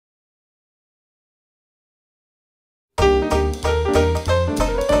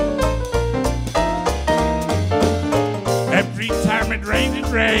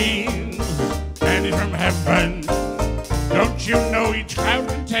rains, pennies from heaven. Don't you know each cloud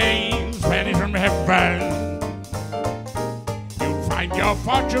contains pennies from heaven? You'll find your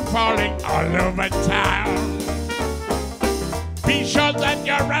fortune falling all over town. Be sure that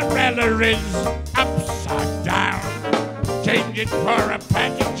your umbrella is upside down. Change it for a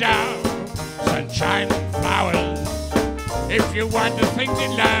package of sunshine and flowers. If you want to think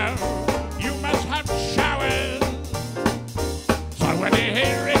in love, you must have showers. So when you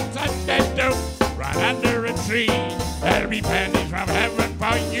hear it thunder, don't run under a tree. There'll be pennies from heaven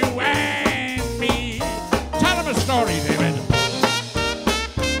for you and me. Tell them a story, David.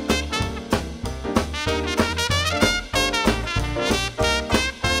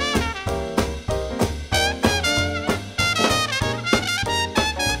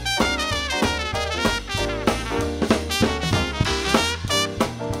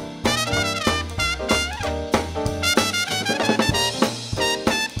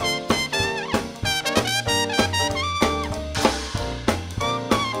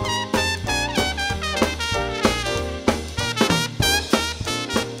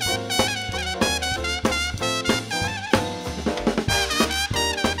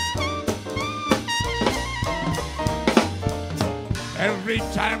 Every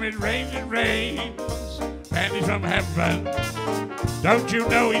time it rains, pennies from heaven. Don't you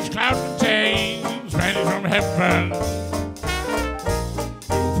know each cloud contains pennies from heaven?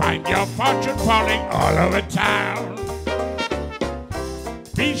 You'll find your fortune falling all over town.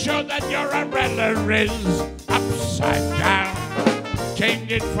 Be sure that your umbrella is upside down.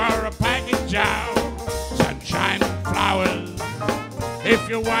 Change it for a package of sunshine and flowers. If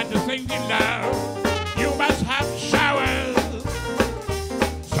you want to think in love, you must have showers.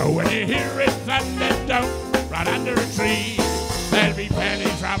 So when you hear it thunder, don't run under a tree. There'll be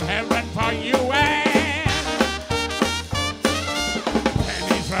pennies from heaven for you